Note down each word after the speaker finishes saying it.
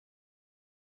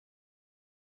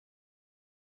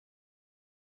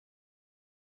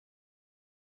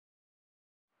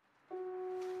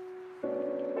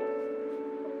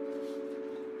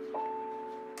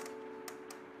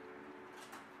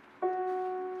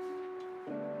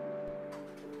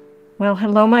Well,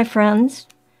 hello, my friends.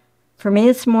 For me,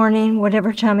 it's morning.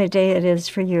 Whatever time of day it is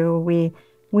for you,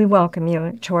 we welcome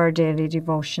you to our daily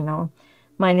devotional.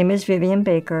 My name is Vivian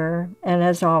Baker, and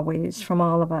as always, from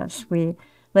all of us, we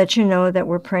let you know that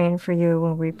we're praying for you,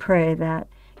 and we pray that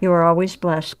you are always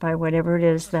blessed by whatever it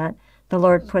is that the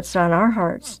Lord puts on our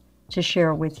hearts to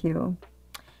share with you.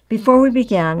 Before we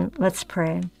begin, let's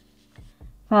pray.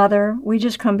 Father, we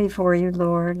just come before you,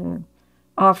 Lord, and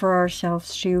offer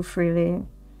ourselves to you freely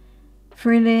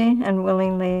and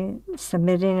willingly,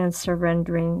 submitting and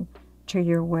surrendering to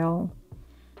your will.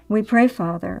 We pray,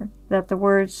 Father, that the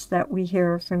words that we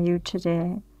hear from you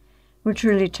today will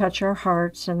truly touch our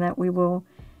hearts, and that we will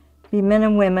be men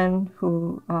and women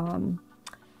who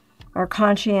are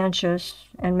conscientious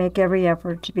and make every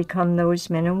effort to become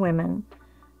those men and women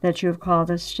that you have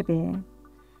called us to be.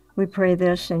 We pray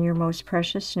this in your most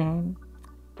precious name.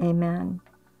 Amen.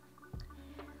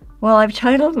 Well, I've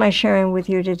titled my sharing with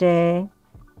you today,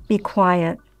 Be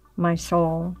Quiet, My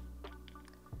Soul.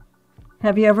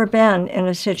 Have you ever been in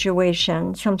a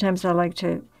situation? Sometimes I like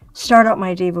to start out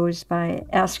my devos by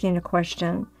asking a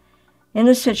question. In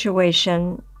a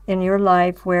situation in your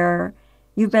life where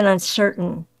you've been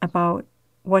uncertain about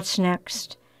what's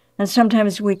next. And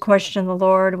sometimes we question the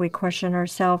Lord, we question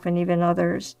ourselves and even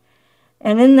others.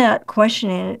 And in that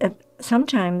questioning, it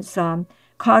sometimes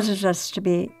causes us to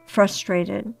be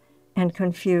frustrated and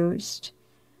confused.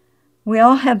 We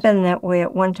all have been that way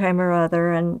at one time or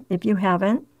other, and if you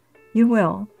haven't, you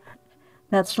will.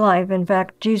 That's life. In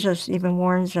fact, Jesus even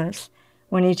warns us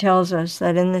when he tells us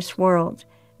that in this world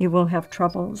you will have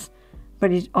troubles,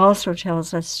 but he also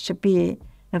tells us to be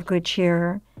of good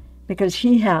cheer because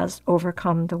he has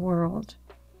overcome the world.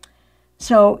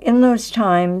 So in those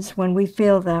times when we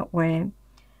feel that way,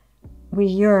 we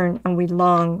yearn and we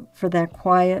long for that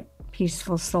quiet,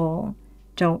 peaceful soul,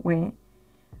 don't we?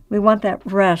 We want that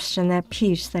rest and that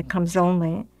peace that comes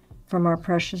only from our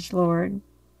precious Lord.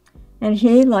 And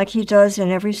he, like he does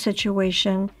in every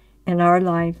situation in our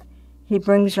life, he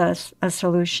brings us a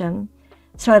solution.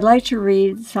 So I'd like to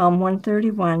read Psalm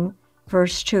 131,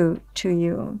 verse 2 to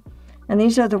you. And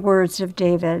these are the words of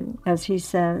David as he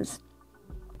says,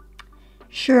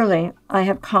 "Surely I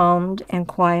have calmed and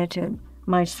quieted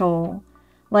my soul,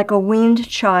 like a weaned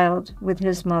child with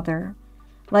his mother.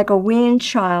 Like a weaned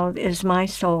child is my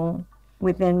soul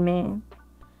within me."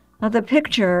 Now, the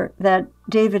picture that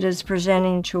David is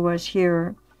presenting to us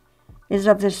here is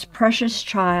of this precious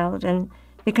child. And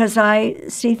because I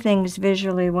see things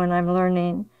visually when I'm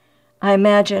learning, I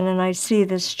imagine and I see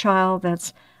this child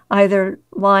that's either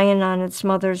lying on its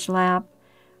mother's lap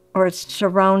or it's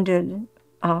surrounded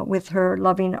with her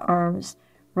loving arms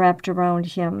wrapped around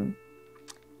him,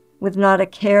 with not a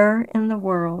care in the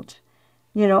world.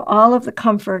 You know, all of the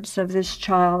comforts of this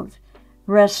child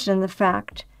rest in the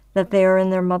fact that they are in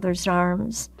their mother's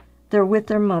arms. They're with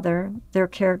their mother, their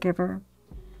caregiver.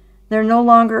 They're no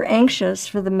longer anxious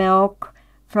for the milk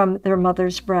from their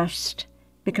mother's breast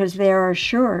because they are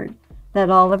assured that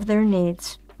all of their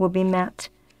needs will be met.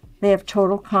 They have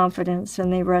total confidence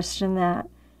and they rest in that.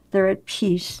 They're at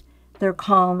peace, they're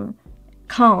calmed,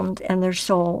 and their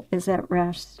soul is at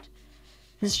rest.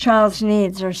 This child's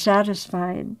needs are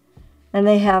satisfied, and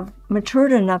they have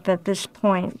matured enough at this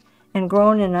point and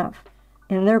grown enough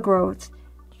in their growth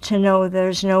to know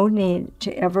there's no need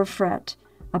to ever fret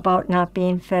about not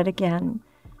being fed again.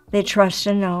 They trust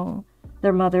and know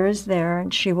their mother is there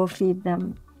and she will feed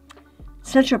them.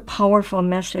 Such a powerful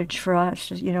message for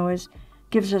us, you know,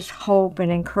 gives us hope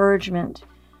and encouragement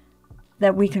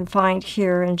that we can find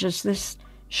here in just this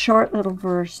short little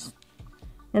verse.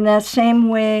 In that same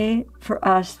way, for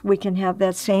us, we can have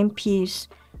that same peace,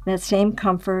 that same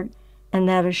comfort, and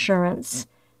that assurance.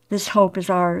 This hope is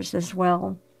ours as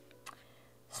well.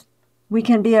 We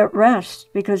can be at rest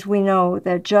because we know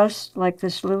that just like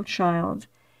this little child,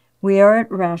 we are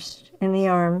at rest in the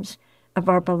arms of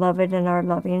our beloved and our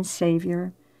loving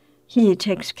Savior. He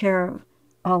takes care of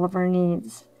all of our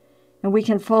needs. And we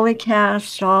can fully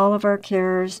cast all of our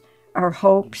cares, our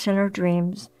hopes, and our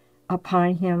dreams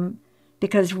upon him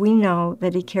because we know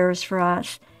that he cares for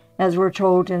us, as we're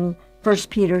told in 1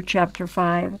 Peter chapter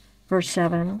 5, verse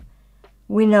 7.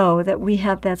 We know that we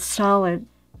have that solid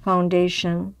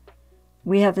foundation.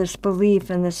 We have this belief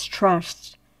and this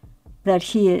trust that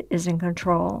he is in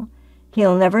control.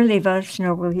 He'll never leave us,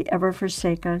 nor will he ever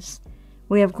forsake us.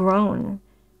 We have grown.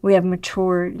 We have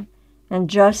matured. And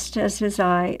just as his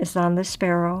eye is on the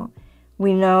sparrow,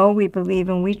 we know, we believe,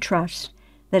 and we trust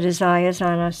that his eye is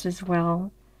on us as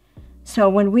well. So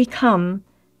when we come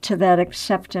to that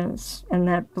acceptance and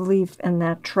that belief and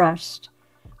that trust,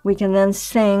 we can then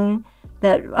sing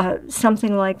that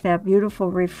something like that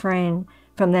beautiful refrain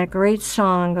from that great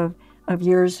song of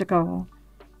years ago.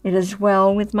 It is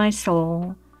well with my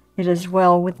soul. It is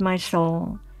well with my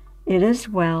soul. It is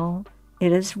well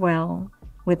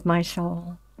with my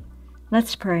soul.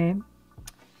 Let's pray.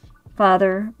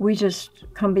 Father, we just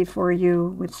come before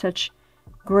you with such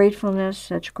gratefulness,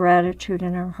 such gratitude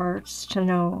in our hearts to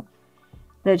know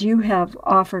that you have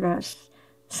offered us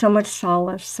so much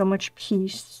solace, so much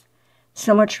peace,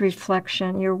 so much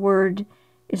reflection. Your word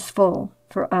is full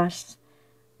for us.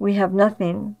 We have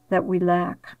nothing that we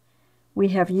lack. We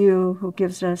have you who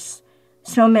gives us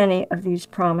so many of these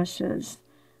promises.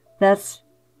 That's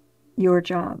your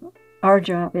job. Our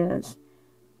job is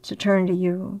to turn to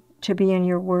you, to be in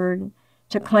your word,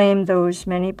 to claim those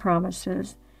many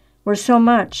promises. We're so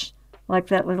much like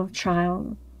that little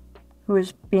child who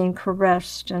is being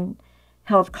caressed and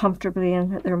held comfortably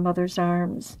in their mother's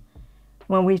arms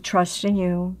when we trust in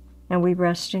you and we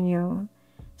rest in you.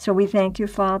 So we thank you,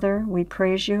 Father. We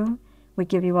praise you. We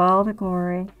give you all the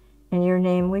glory. In your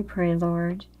name we pray,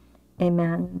 Lord.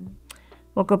 Amen.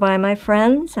 Well, goodbye, my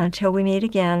friends, until we meet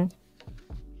again.